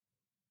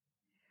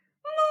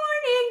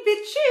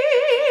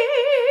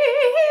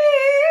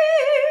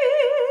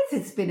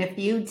been a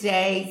few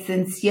days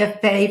since your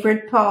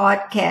favorite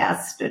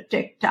podcaster,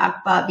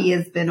 TikTok Bobby,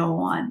 has been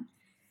on.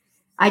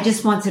 I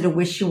just wanted to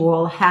wish you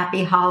all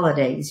happy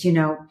holidays. You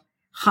know,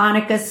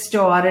 Hanukkah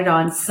started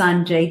on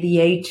Sunday, the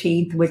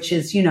 18th, which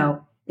is, you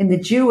know, in the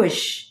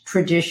Jewish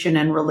tradition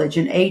and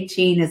religion,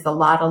 18 is a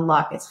lot of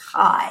luck. It's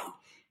high.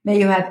 May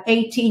you have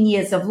 18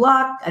 years of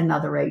luck,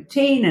 another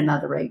 18,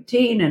 another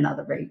 18,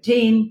 another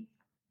 18.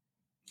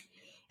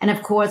 And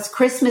of course,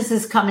 Christmas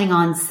is coming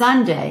on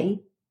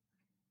Sunday.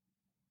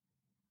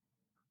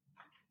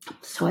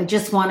 So I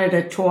just wanted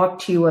to talk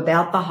to you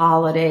about the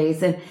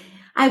holidays. And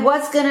I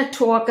was going to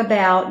talk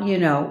about, you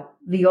know,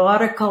 the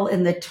article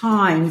in the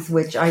Times,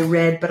 which I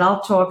read, but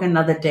I'll talk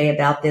another day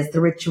about this,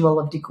 the ritual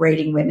of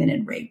degrading women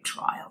in rape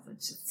trials.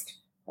 It's just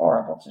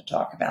horrible to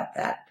talk about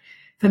that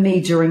for me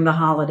during the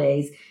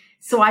holidays.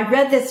 So I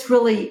read this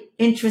really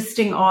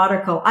interesting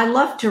article. I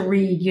love to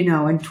read, you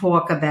know, and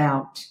talk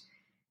about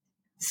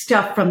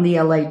stuff from the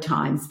LA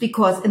Times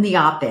because in the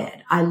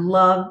op-ed, I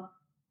love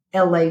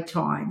LA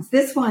Times.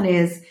 This one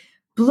is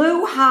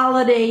Blue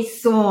Holiday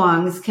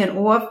Songs Can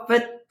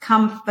Offer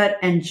Comfort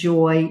and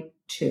Joy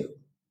Too.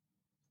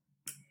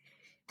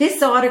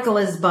 This article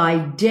is by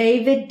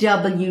David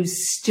W.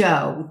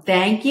 Stowe.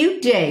 Thank you,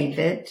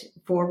 David,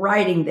 for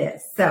writing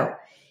this. So,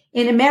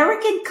 in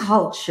American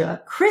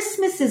culture,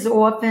 Christmas is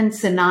often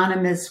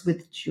synonymous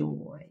with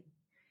joy.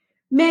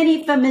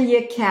 Many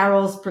familiar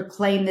carols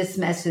proclaim this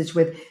message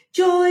with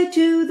joy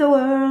to the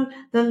world,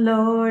 the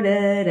Lord,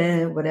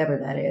 whatever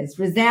that is,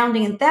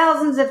 resounding in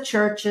thousands of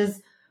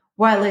churches,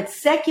 while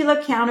its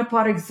secular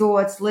counterpart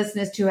exhorts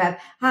listeners to have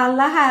a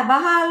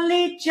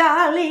holly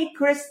jolly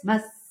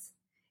Christmas.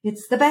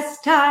 It's the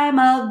best time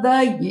of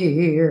the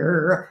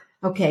year.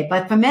 Okay,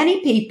 but for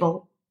many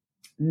people,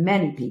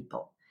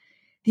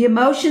 the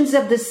emotions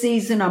of the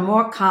season are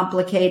more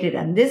complicated,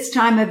 and this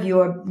time of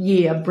your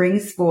year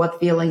brings forth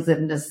feelings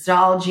of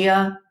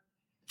nostalgia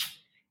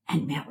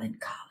and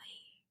melancholy.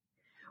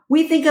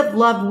 We think of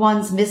loved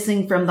ones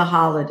missing from the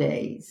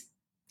holidays.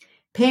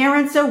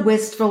 Parents are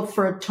wistful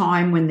for a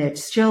time when their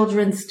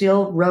children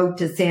still wrote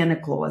to Santa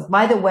Claus.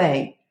 By the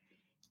way,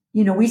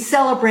 you know, we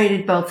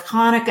celebrated both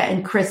Hanukkah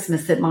and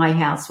Christmas at my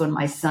house when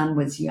my son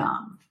was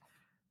young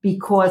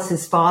because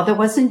his father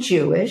wasn't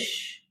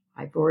Jewish.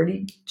 I've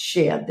already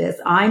shared this.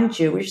 I'm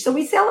Jewish. So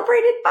we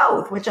celebrated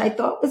both, which I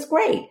thought was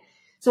great.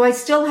 So I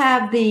still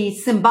have the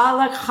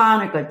symbolic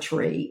Hanukkah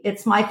tree.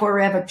 It's my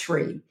forever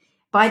tree.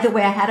 By the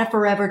way, I had a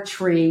forever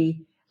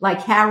tree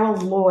like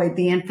Harold Lloyd,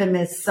 the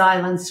infamous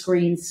silent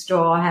screen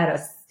star, had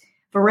a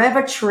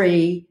forever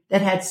tree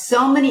that had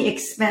so many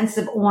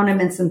expensive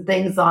ornaments and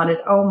things on it.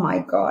 Oh my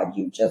God,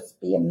 you'd just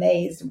be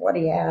amazed at what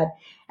he had.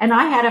 And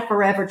I had a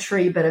forever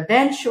tree, but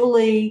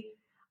eventually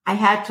I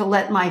had to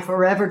let my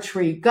forever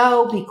tree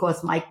go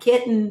because my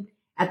kitten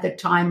at the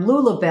time,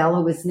 Lulabelle,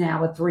 who is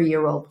now a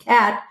 3-year-old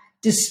cat,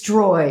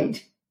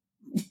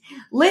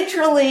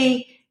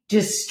 literally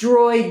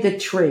destroyed the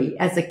tree,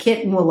 as a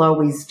kitten will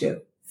always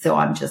do. So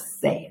I'm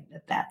just saying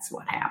that that's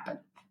what happened.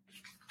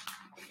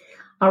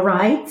 All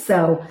right.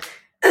 So,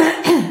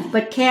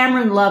 but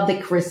Cameron loved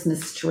the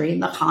Christmas tree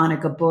and the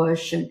Hanukkah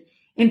bush. And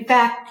in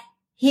fact,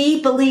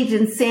 he believed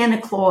in Santa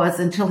Claus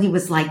until he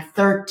was like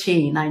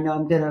 13. I know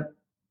I'm going to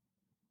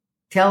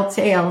tell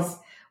tales.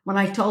 When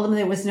I told him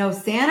there was no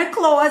Santa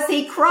Claus,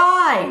 he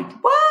cried.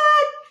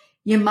 What?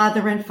 Your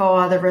mother and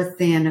father are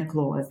Santa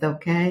Claus,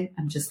 okay?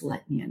 I'm just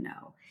letting you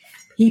know.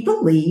 He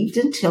believed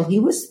until he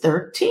was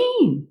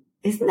 13.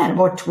 Isn't that,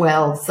 or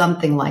 12,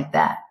 something like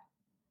that.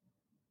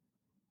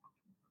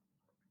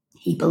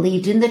 He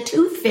believed in the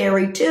tooth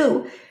fairy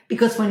too,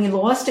 because when he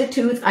lost a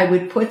tooth, I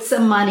would put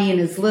some money in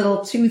his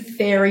little tooth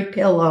fairy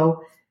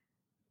pillow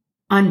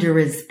under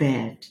his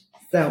bed.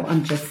 So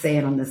I'm just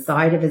saying, on the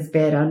side of his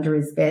bed, under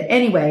his bed.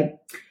 Anyway,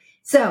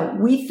 so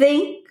we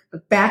think,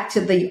 back to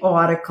the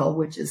article,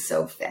 which is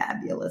so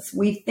fabulous.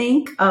 We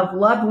think of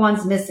loved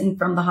ones missing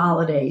from the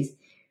holidays.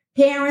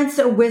 Parents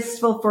are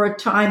wistful for a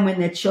time when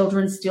their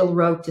children still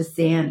wrote to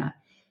Santa.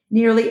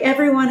 Nearly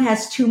everyone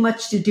has too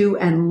much to do,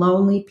 and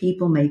lonely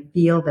people may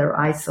feel their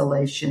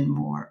isolation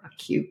more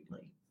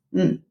acutely.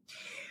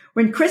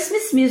 When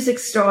Christmas music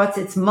starts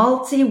its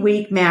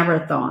multi-week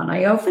marathon,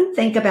 I often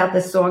think about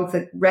the songs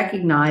that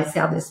recognize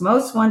how this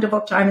most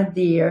wonderful time of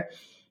the year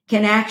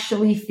can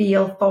actually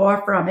feel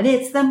far from it.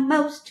 It's the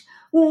most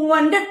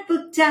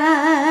wonderful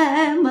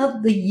time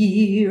of the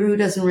year. Who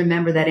doesn't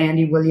remember that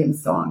Andy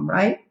Williams song,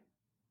 right?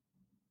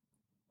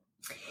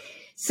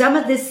 Some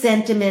of this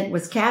sentiment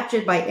was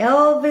captured by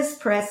Elvis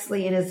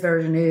Presley in his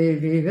version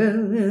of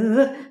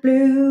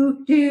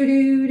Blue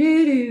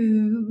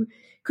Doo-Doo-Doo-Doo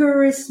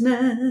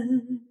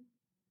Christmas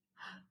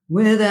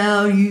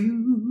without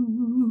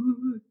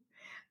you.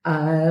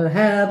 I'll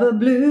have a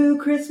blue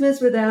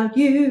Christmas without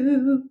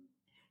you.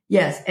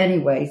 Yes,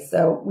 anyway,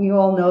 so we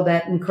all know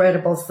that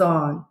incredible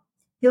song.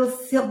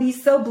 He'll be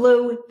so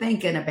blue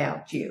thinking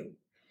about you.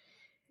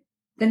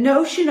 The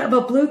notion of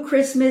a blue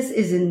Christmas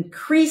is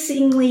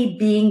increasingly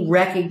being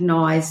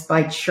recognized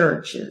by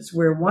churches,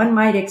 where one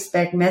might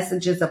expect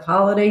messages of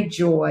holiday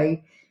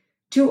joy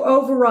to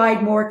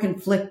override more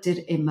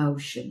conflicted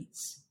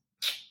emotions.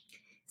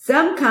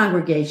 Some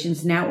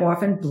congregations now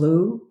offer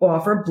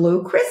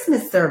blue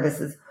Christmas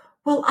services.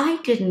 Well, I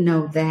didn't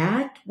know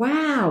that.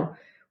 Wow.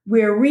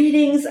 Where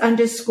readings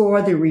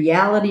underscore the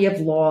reality of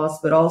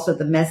loss, but also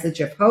the message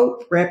of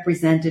hope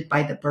represented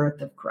by the birth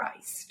of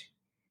Christ.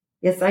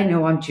 Yes, I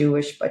know I'm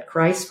Jewish, but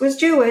Christ was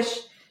Jewish.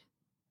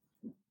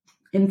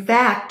 In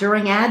fact,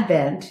 during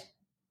Advent,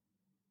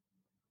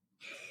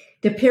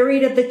 the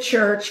period of the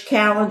church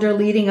calendar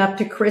leading up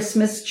to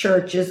Christmas,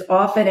 churches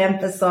often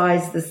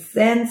emphasize the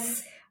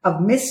sense of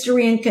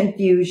mystery and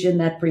confusion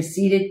that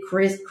preceded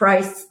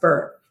Christ's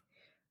birth.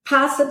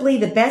 Possibly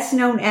the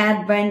best-known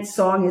Advent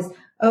song is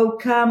O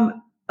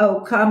Come,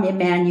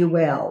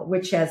 Emmanuel,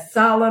 which has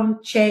solemn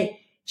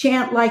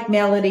chant-like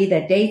melody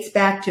that dates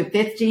back to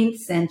 15th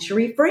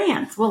century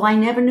France. Well, I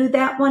never knew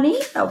that one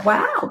either.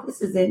 Wow,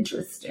 this is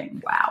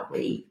interesting.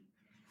 Wowee.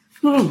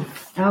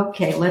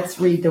 Okay, let's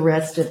read the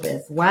rest of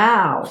this.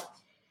 Wow.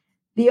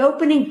 The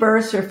opening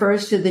verse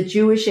refers to the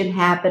Jewish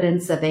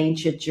inhabitants of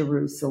ancient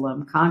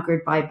Jerusalem,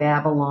 conquered by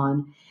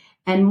Babylon,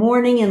 and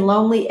mourning in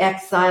lonely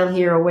exile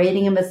here,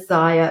 awaiting a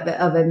Messiah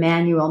of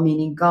Emmanuel,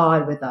 meaning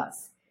God with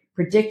us,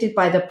 predicted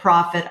by the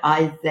prophet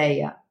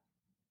Isaiah.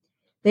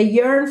 They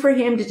yearn for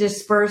him to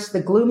disperse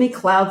the gloomy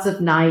clouds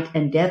of night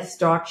and death's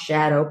dark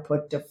shadow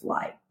put to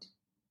flight.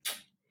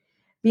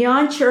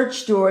 Beyond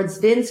church doors,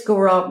 Vince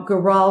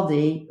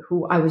Guaraldi,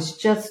 who I was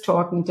just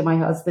talking to my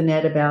husband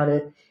Ed about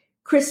it,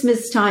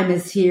 Christmas time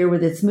is here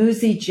with its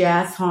moosey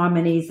jazz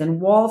harmonies and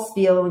walls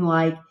feeling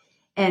like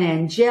an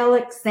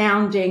angelic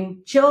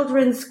sounding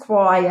children's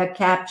choir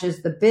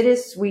captures the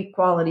bittersweet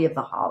quality of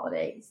the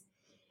holidays.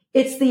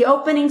 It's the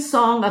opening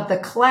song of the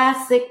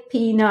classic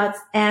Peanuts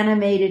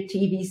animated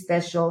TV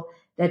special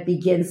that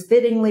begins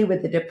fittingly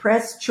with the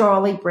depressed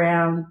Charlie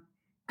Brown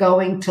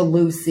going to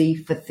Lucy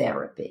for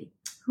therapy.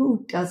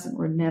 Who doesn't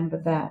remember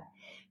that?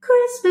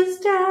 Christmas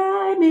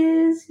time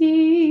is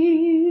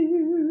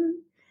here.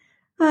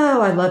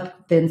 Oh, I love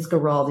Vince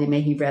Guaraldi.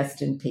 May he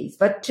rest in peace.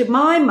 But to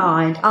my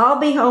mind, I'll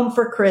Be Home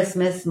for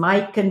Christmas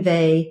might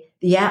convey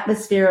the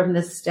atmosphere of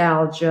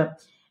nostalgia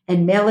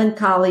and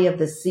melancholy of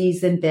the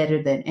season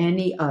better than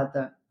any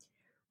other.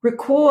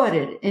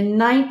 Recorded in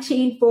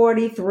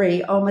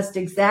 1943, almost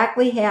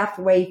exactly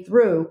halfway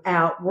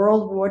throughout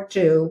World War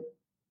II,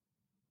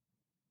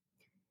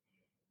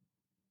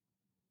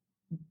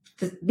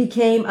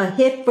 became a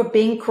hit for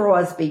Bing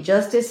Crosby,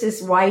 just as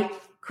his White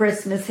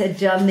Christmas had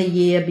done the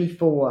year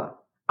before.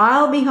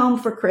 I'll be home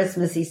for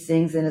Christmas, he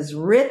sings in his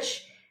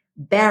rich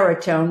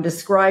baritone,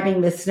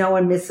 describing the snow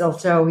and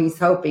mistletoe he's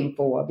hoping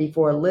for,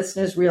 before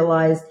listeners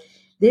realize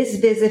this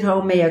visit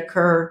home may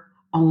occur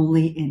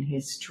only in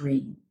his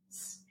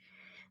dreams.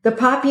 The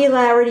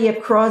popularity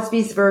of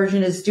Crosby's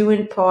version is due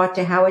in part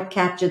to how it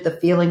captured the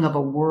feeling of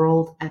a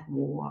world at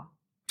war.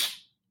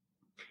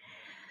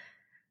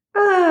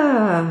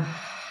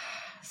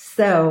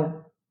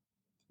 So,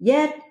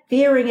 yet,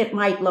 fearing it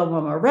might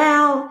lower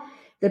morale,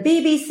 the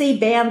BBC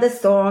banned the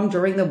song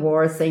during the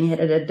war, saying it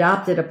had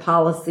adopted a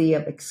policy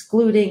of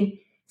excluding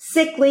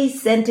sickly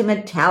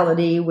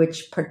sentimentality,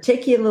 which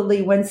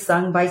particularly when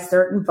sung by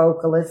certain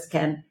vocalists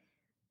can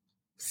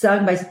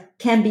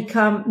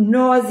become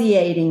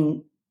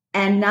nauseating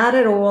and not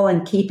at all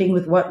in keeping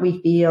with what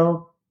we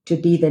feel to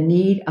be the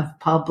need of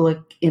public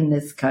in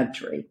this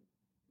country.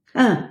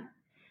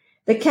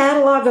 The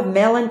catalog of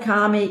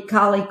melancholy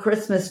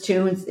Christmas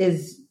tunes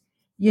is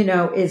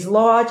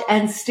large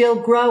and still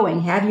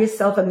growing. Have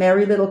Yourself a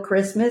Merry Little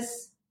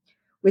Christmas,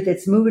 with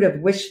its mood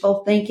of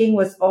wishful thinking,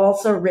 was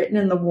also written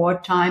in the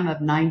wartime of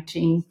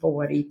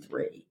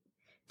 1943,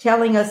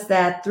 telling us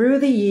that through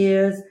the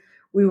years,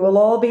 we will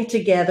all be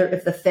together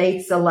if the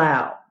fates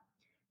allow.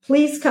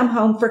 Please Come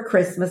Home for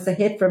Christmas, a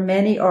hit for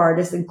many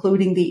artists,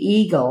 including the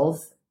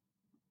Eagles,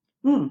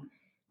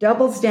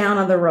 doubles down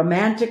on the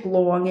romantic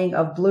longing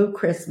of Blue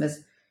Christmas.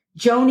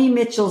 Joni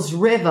Mitchell's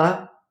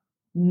River,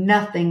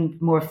 nothing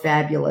more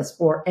fabulous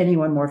or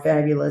anyone more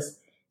fabulous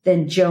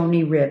than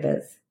Joni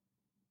Rivers.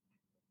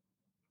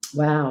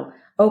 Wow.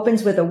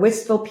 Opens with a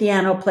wistful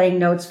piano playing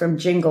notes from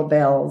Jingle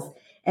Bells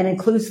and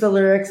includes the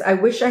lyrics, I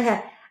wish I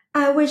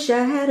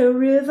had a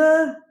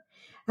river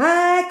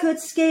I could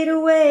skate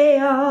away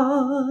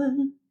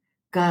on.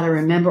 Gotta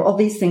remember, all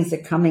these things are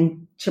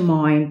coming to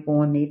mind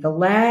for me. The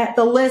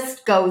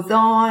list goes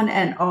on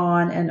and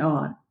on and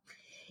on.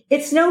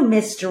 It's no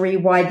mystery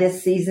why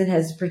this season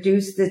has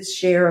produced its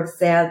share of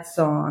sad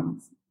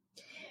songs.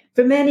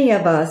 For many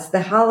of us,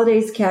 the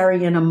holidays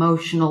carry an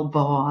emotional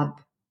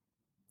barb,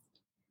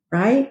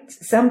 right?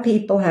 Some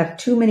people have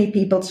too many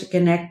people to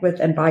connect with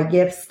and buy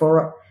gifts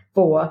for,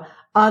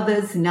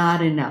 others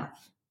not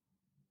enough.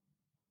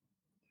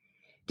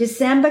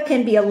 December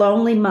can be a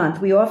lonely month.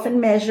 We often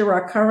measure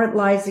our current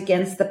lives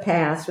against the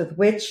past, with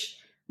which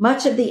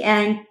much of the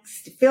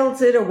angst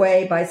filtered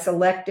away by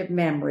selective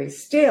memory.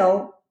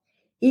 Still,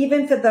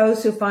 even for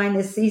those who find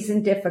this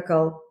season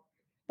difficult,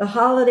 the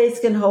holidays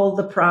can hold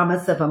the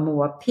promise of a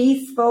more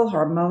peaceful,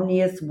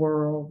 harmonious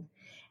world.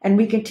 And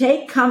we can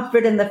take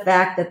comfort in the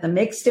fact that the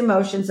mixed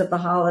emotions of the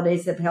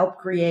holidays have helped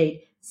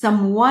create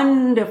some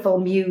wonderful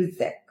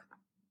music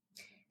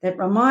that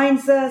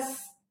reminds us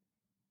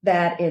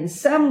that in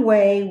some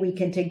way we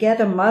can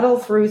together muddle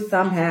through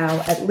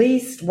somehow, at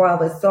least while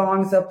the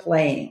songs are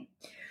playing.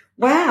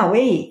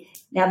 Wowee.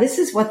 Now, this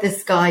is what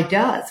this guy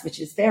does, which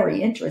is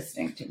very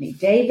interesting to me.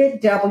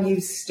 David W.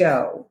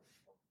 Stowe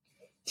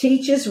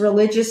teaches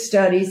religious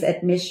studies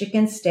at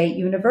Michigan State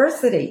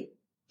University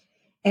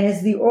and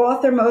is the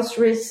author most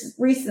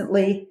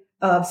recently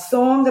of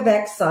Song of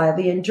Exile,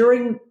 the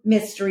enduring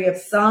mystery of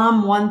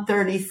Psalm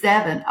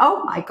 137.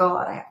 Oh, my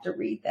God, I have to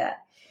read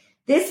that.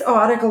 This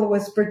article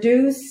was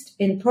produced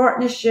in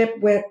partnership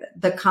with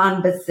The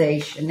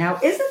Conversation. Now,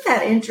 isn't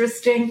that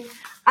interesting?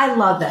 I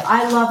love that.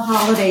 I love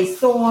holiday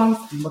songs.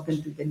 I'm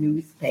looking through the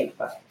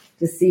newspaper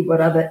to see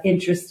what other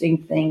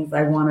interesting things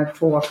I want to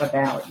talk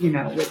about,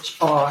 which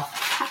are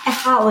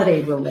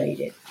holiday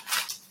related.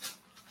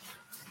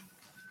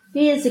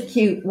 Here's a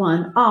cute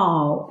one.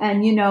 Oh,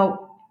 and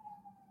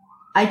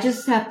I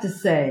just have to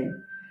say,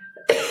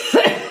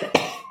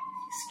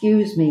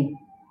 excuse me,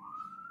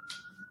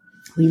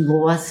 we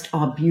lost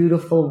our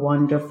beautiful,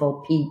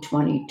 wonderful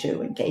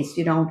P-22. In case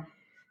you don't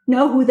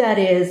know who that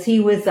is,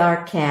 he was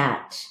our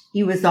cat.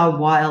 He was our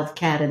wild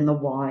cat in the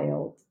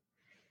wild.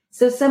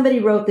 So somebody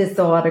wrote this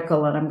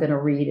article, and I'm going to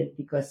read it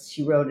because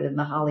she wrote it in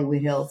the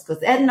Hollywood Hills.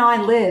 Because Ed and I,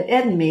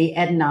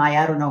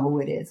 I don't know who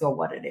it is or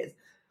what it is.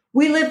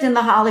 We lived in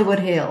the Hollywood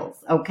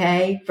Hills,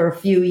 okay, for a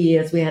few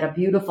years. We had a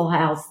beautiful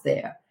house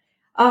there.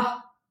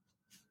 Oh,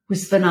 it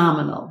was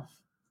phenomenal.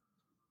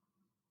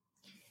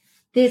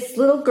 This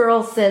little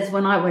girl says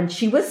when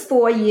she was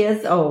 4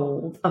 years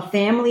old, a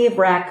family of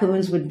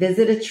raccoons would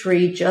visit a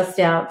tree just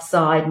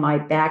outside my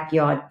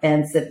backyard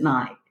fence at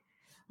night.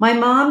 My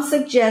mom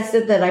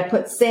suggested that I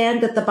put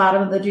sand at the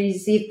bottom of the tree to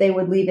see if they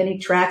would leave any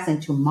tracks,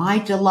 and to my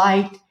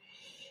delight,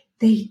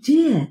 they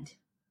did.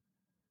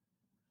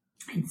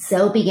 And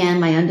so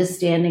began my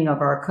understanding of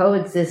our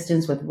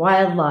coexistence with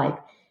wildlife.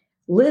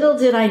 Little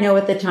did I know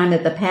at the time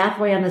that the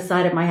pathway on the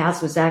side of my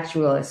house was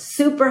actually a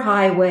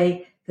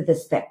superhighway for the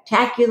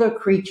spectacular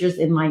creatures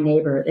in my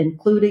neighborhood,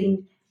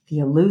 including the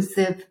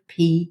elusive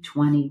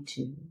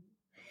P-22.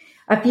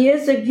 A few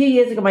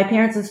years ago, my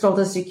parents installed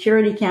a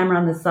security camera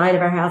on the side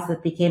of our house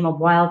that became a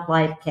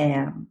wildlife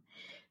cam.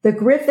 The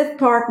Griffith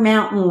Park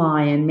mountain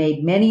lion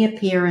made many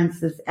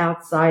appearances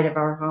outside of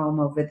our home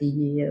over the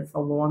years,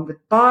 along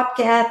with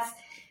bobcats,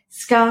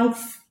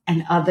 skunks,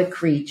 and other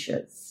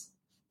creatures.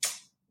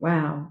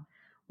 Wow.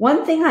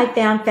 One thing I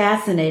found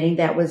fascinating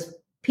that was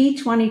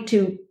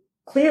P-22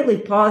 clearly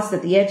paused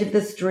at the edge of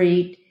the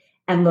street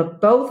and looked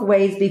both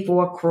ways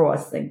before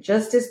crossing,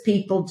 just as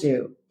people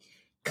do.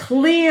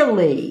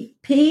 Clearly,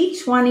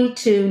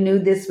 P-22 knew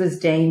this was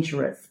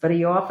dangerous, but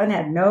he often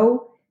had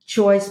no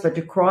choice but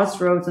to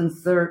cross roads in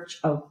search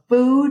of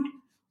food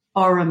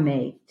or a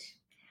mate.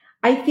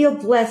 I feel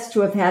blessed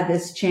to have had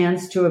this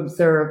chance to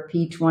observe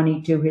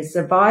P-22. His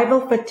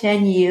survival for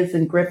 10 years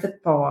in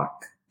Griffith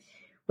Park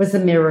was a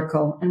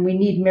miracle, and we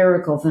need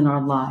miracles in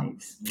our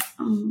lives.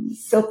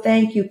 So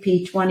thank you,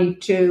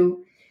 P-22,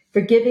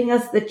 for giving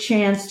us the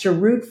chance to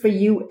root for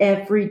you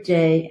every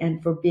day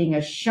and for being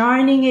a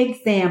shining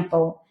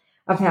example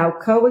of how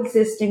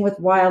coexisting with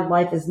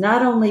wildlife is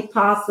not only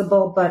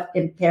possible but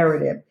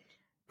imperative.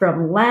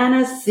 From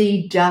Lana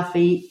C.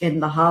 Duffy in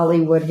the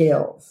Hollywood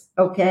Hills.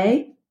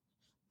 Okay?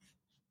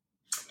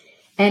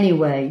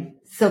 Anyway,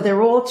 so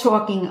they're all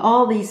talking,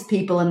 all these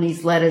people in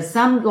these letters.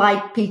 Some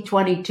liked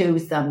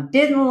P-22, some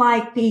didn't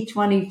like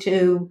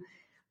P-22.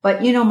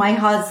 But, my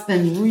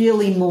husband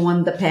really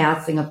mourned the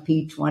passing of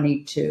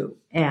P-22.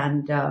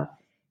 And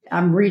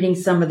I'm reading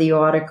some of the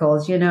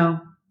articles,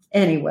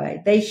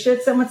 Anyway,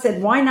 someone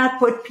said, why not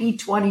put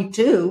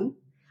P-22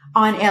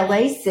 on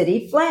LA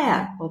city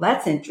flag? Well,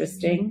 that's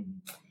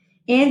interesting.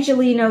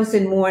 Angelino's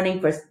in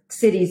mourning for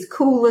city's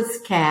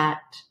coolest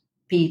cat,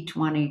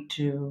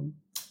 P-22.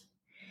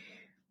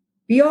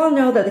 We all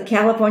know that the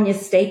California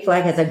state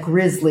flag has a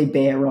grizzly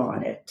bear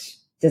on it.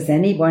 Does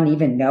anyone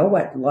even know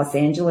what Los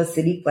Angeles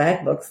city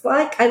flag looks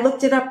like? I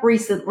looked it up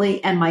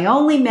recently, and my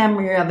only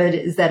memory of it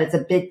is that it's a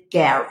bit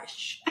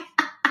garish.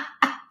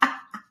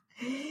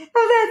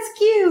 Oh, that's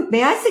cute.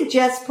 May I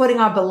suggest putting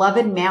our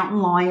beloved mountain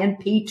lion,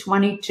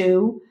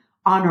 P-22,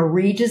 on a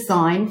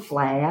redesigned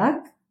flag?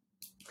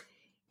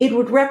 It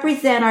would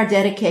represent our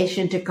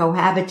dedication to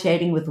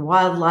cohabitating with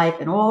wildlife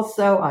and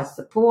also our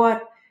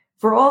support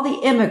for all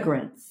the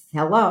immigrants,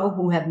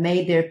 who have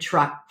made their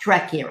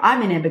trek here.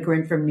 I'm an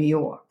immigrant from New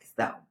York,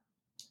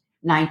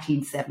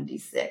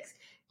 1976.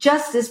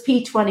 Just as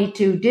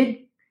P-22 did,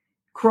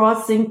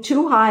 crossing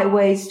 2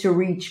 highways to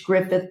reach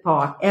Griffith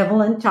Park,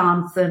 Evelyn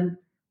Thompson,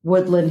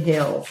 Woodland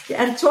Hills.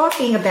 And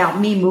talking about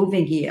me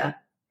moving here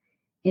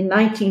in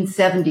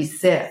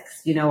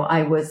 1976,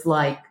 I was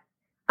like,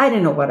 I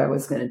didn't know what I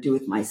was going to do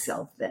with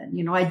myself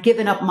then. I'd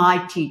given up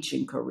my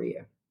teaching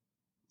career.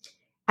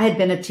 I had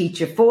been a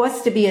teacher,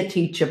 forced to be a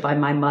teacher by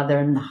my mother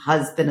and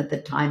husband at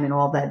the time and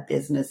all that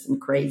business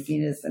and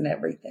craziness and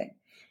everything.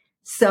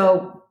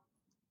 So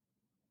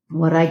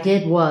what I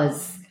did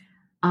was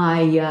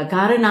I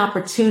got an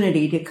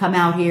opportunity to come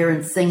out here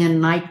and sing in a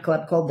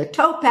nightclub called the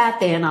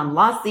Towpath Inn on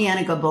La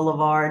Cienega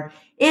Boulevard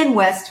in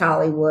West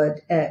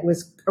Hollywood. It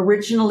was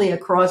originally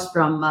across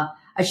from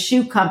a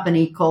shoe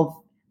company called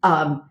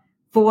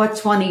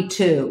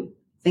 422.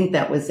 I think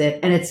that was it.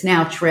 And it's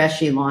now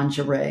Trashy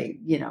Lingerie,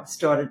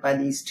 started by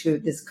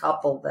this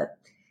couple that,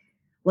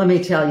 let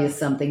me tell you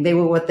something. They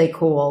were what they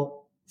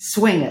call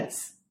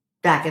swingers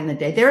back in the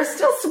day. There are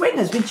still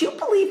swingers. Would you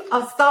believe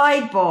a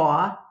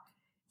sidebar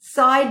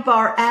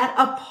at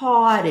a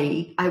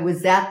party I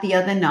was at the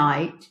other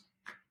night?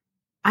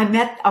 I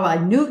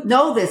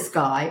know this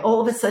guy. All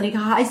of a sudden he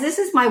goes, "Hi, this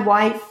is my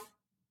wife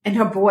and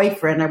her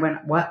boyfriend." I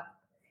went, "What?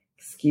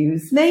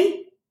 Excuse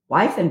me?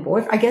 Wife and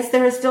boyfriend?" I guess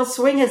there are still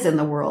swingers in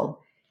the world.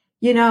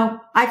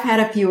 I've had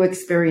a few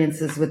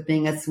experiences with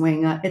being a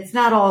swinger. It's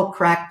not all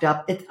cracked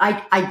up.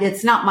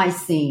 It's not my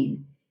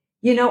scene.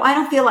 I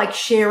don't feel like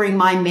sharing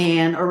my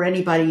man or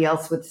anybody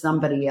else with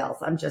somebody else.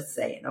 I'm just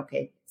saying,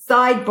 okay.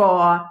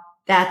 Sidebar,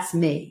 that's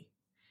me.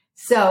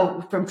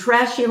 So from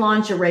Trashy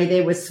Lingerie,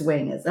 they were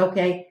swingers,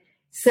 okay?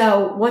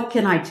 So what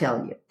can I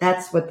tell you?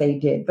 That's what they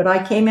did. But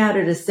I came out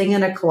here to sing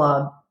in a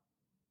club.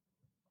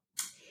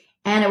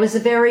 And it was a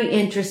very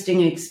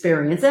interesting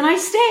experience. And I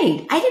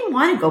stayed. I didn't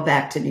want to go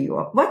back to New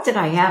York. What did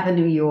I have in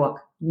New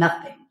York?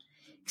 Nothing.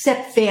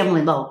 Except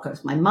family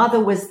locals. My mother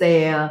was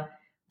there,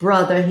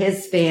 brother,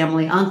 his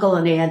family, uncle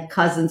and aunt,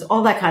 cousins,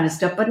 all that kind of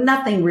stuff. But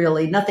nothing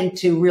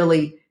to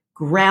really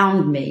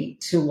ground me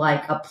to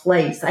like a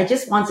place. I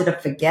just wanted to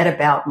forget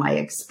about my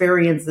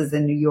experiences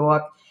in New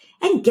York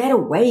and get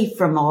away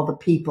from all the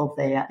people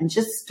there and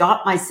just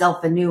start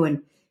myself anew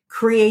and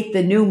create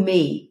the new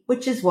me,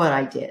 which is what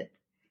I did.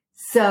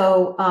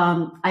 So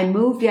I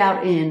moved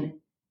out in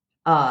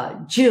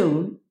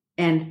June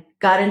and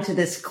got into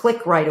this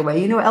clique right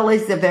away.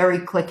 LA's a very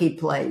cliquey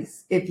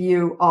place. If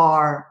you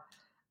are,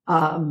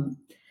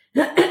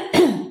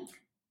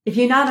 if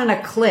you're not in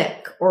a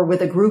clique or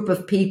with a group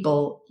of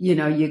people,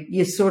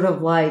 you sort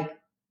of like,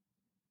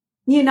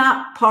 you're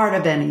not part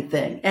of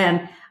anything.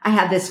 And I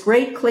had this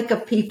great clique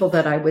of people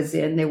that I was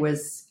in. There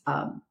was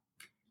the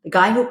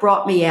guy who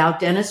brought me out,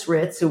 Dennis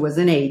Ritz, who was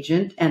an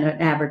agent and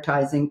an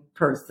advertising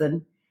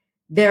person.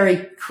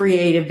 Very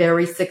creative,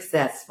 very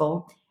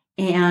successful.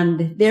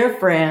 And their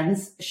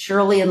friends,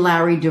 Shirley and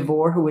Larry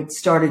DeVore, who had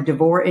started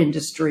DeVore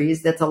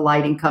Industries. That's a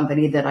lighting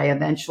company that I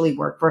eventually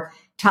worked for.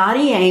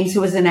 Toddy Ames,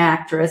 who was an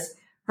actress.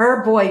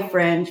 Her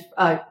boyfriend,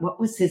 what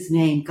was his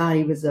name? God,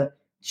 he was a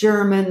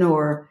German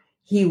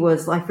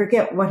I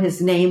forget what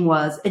his name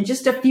was. And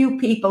just a few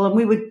people. And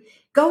we would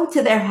go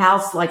to their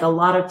house like a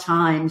lot of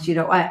times,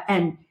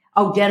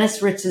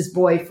 Dennis Ritz's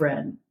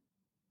boyfriend.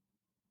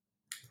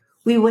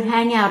 We would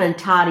hang out in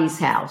Toddy's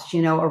house,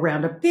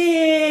 around a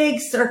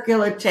big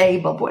circular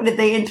table. Boy, did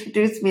they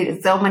introduce me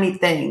to so many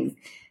things.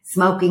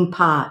 Smoking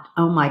pot.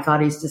 Oh my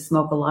God, I used to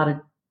smoke a lot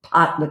of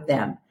pot with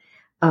them.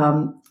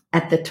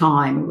 At the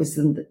time, it was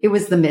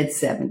the mid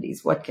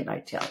 70s. What can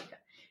I tell you?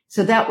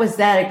 So that was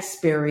that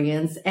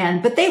experience.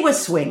 But they were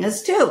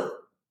swingers too.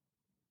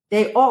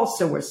 They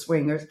also were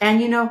swingers. And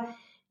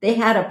they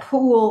had a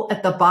pool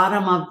at the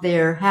bottom of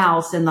their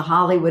house in the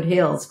Hollywood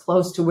Hills,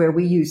 close to where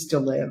we used to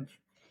live.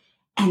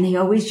 And they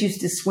always used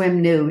to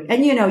swim nude.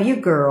 And you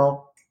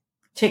girl,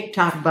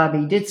 TikTok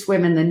Bubby, did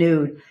swim in the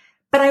nude.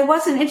 But I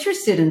wasn't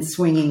interested in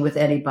swinging with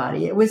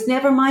anybody. It was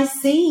never my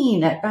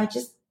scene. I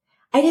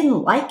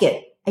didn't like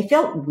it. I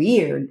felt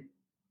weird.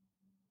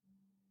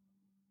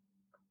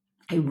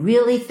 I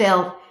really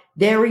felt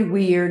very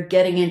weird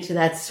getting into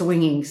that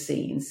swinging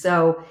scene.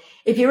 So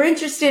if you're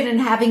interested in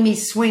having me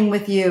swing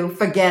with you,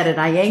 forget it.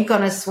 I ain't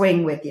going to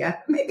swing with you.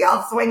 Maybe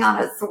I'll swing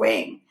on a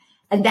swing.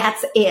 And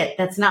that's it.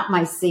 That's not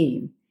my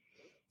scene.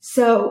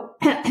 So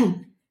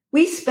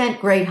we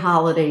spent great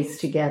holidays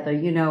together.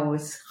 It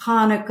was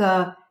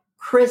Hanukkah,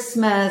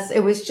 Christmas.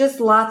 It was just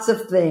lots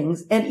of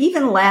things. And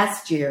even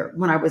last year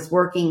when I was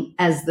working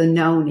as the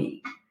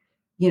noni,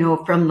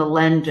 from the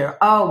lender,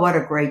 oh, what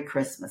a great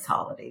Christmas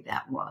holiday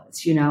that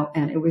was,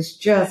 and it was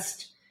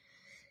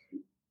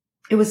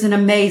an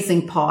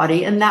amazing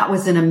party. And that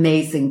was an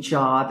amazing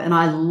job. And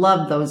I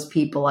love those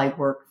people I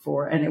worked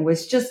for. And it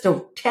was just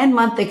a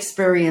 10-month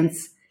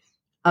experience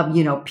of,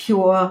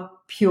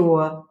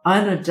 pure,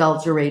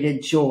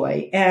 unadulterated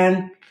joy.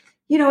 And,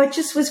 it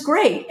just was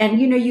great. And,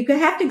 you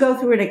have to go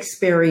through an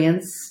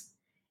experience,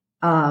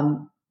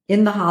 in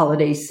the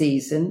holiday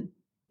season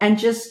and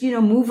just,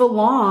 move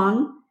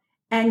along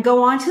and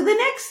go on to the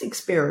next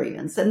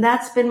experience. And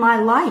that's been my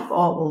life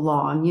all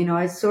along.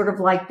 I've sort of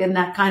like been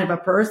that kind of a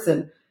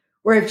person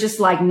where I've just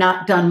like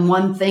not done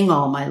one thing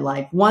all my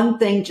life. One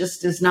thing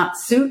just does not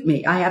suit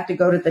me. I have to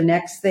go to the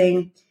next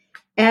thing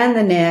and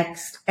the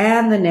next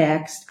and the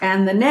next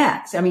and the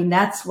next. I mean,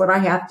 that's what I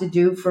have to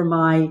do for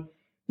my,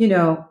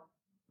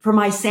 for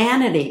my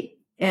sanity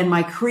and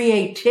my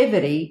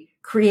creativity,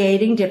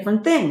 creating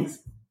different things.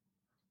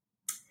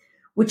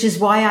 Which is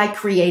why I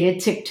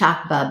created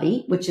TikTok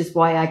Bubby, which is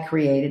why I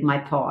created my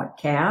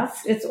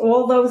podcast. It's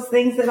all those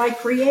things that I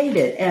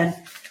created, and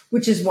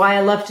which is why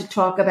I love to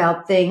talk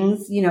about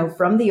things,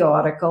 from the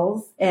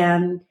articles.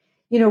 And,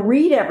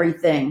 read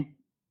everything.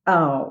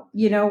 Oh,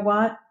 you know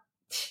what?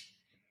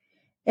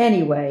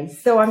 Anyway,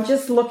 so I'm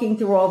just looking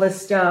through all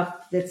this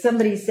stuff that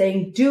somebody's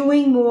saying,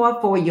 doing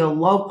more for your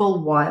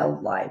local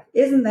wildlife.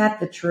 Isn't that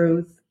the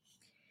truth?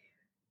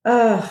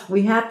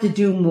 We have to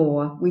do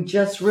more. We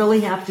just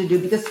really have to do,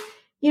 because,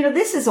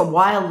 this is a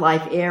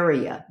wildlife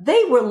area.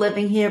 They were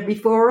living here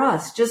before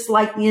us, just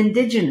like the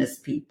indigenous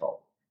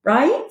people,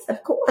 right?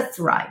 Of course,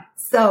 right.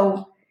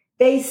 So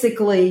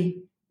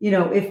basically,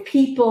 if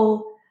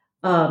people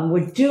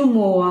would do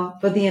more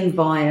for the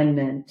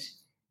environment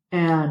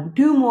and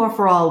do more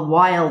for all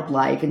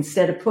wildlife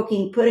instead of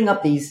putting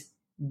up these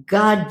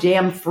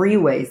goddamn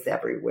freeways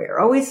everywhere,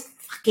 always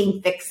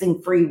fucking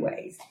fixing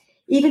freeways,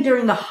 even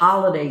during the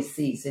holiday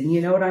season,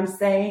 you know what I'm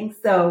saying?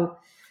 So,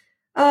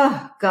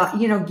 oh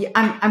God,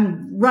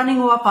 I'm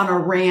running off on a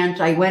rant.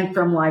 I went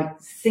from like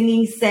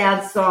singing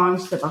sad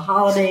songs to the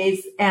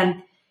holidays.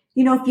 And,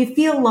 if you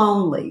feel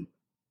lonely,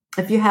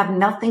 if you have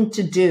nothing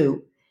to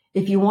do,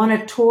 if you want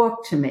to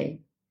talk to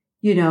me,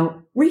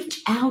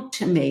 reach out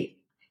to me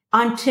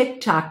on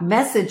TikTok,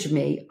 message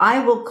me. I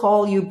will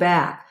call you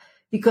back,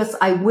 because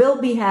I will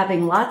be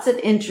having lots of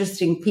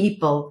interesting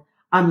people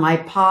on my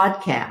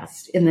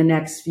podcast in the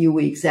next few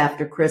weeks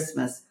after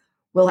Christmas.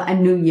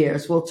 And New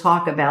Year's. We'll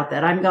talk about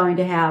that. I'm going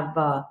to have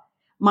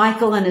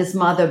Michael and his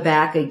mother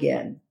back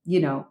again,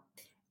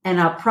 and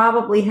I'll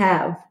probably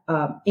have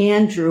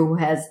Andrew, who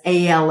has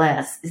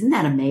ALS. Isn't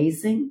that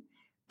amazing?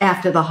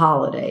 After the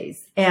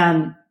holidays.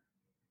 And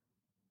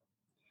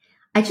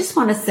I just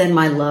want to send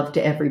my love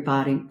to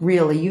everybody.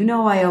 Really,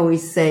 I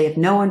always say, if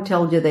no one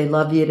told you they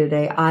love you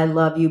today, I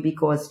love you,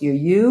 because you're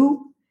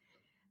you.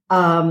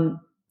 And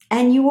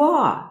you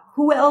are.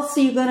 Who else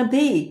are you going to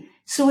be?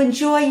 So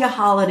enjoy your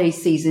holiday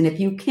season. If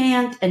you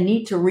can't and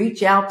need to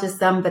reach out to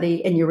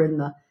somebody and you're in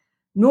the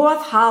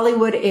North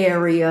Hollywood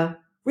area,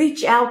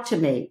 reach out to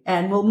me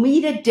and we'll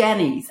meet at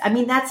Denny's. I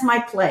mean, that's my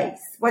place.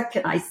 What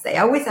can I say?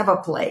 I always have a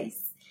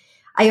place.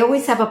 I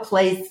always have a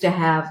place to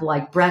have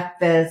like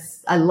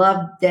breakfast. I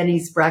love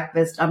Denny's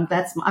breakfast. I'm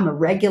a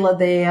regular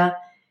there.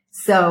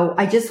 So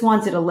I just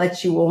wanted to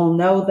let you all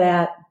know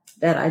that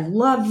I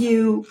love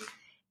you.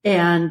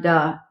 And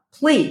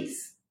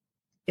please,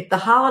 if the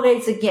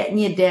holidays are getting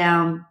you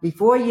down,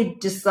 before you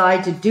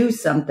decide to do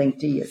something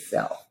to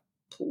yourself,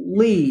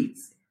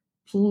 please,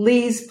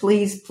 please,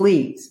 please,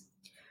 please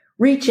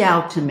reach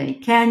out to me.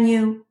 Can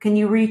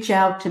you reach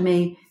out to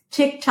me?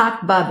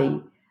 TikTok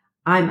Bubby.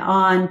 I'm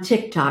on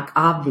TikTok,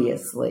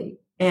 obviously,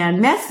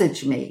 and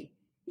message me.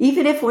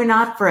 Even if we're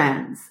not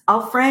friends,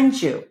 I'll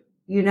friend you,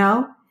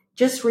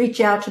 just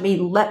reach out to me.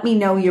 Let me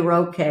know you're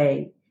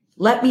okay.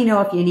 Let me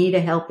know if you need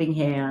a helping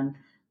hand.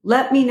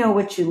 Let me know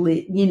what you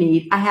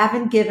need. I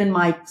haven't given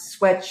my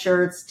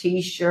sweatshirts,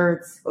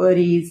 t-shirts,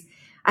 hoodies.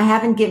 I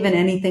haven't given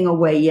anything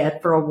away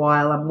yet for a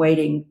while. I'm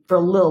waiting for a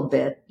little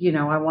bit.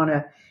 I want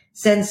to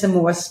send some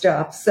more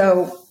stuff.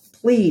 So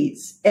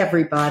please,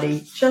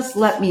 everybody, just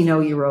let me know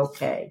you're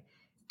okay.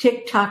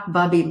 TikTok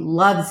Bubby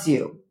loves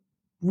you.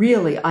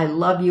 Really, I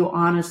love you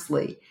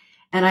honestly.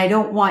 And I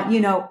don't want,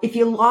 if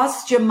you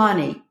lost your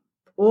money,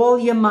 all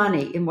your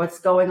money in what's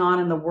going on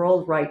in the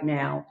world right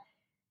now,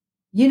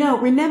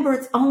 remember,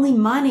 it's only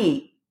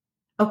money,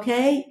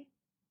 okay?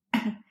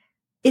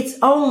 It's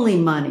only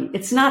money.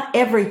 It's not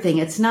everything.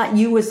 It's not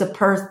you as a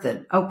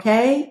person,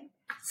 okay?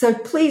 So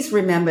please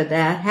remember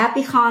that.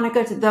 Happy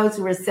Hanukkah to those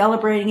who are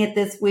celebrating it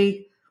this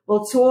week.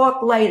 We'll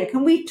talk later.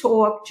 Can we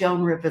talk?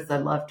 Joan Rivers, I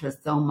loved her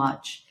so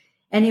much.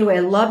 Anyway,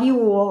 I love you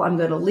all. I'm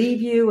going to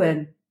leave you,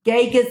 and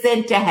gay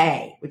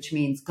gesundheit, which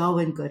means go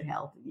in good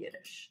health in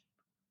Yiddish.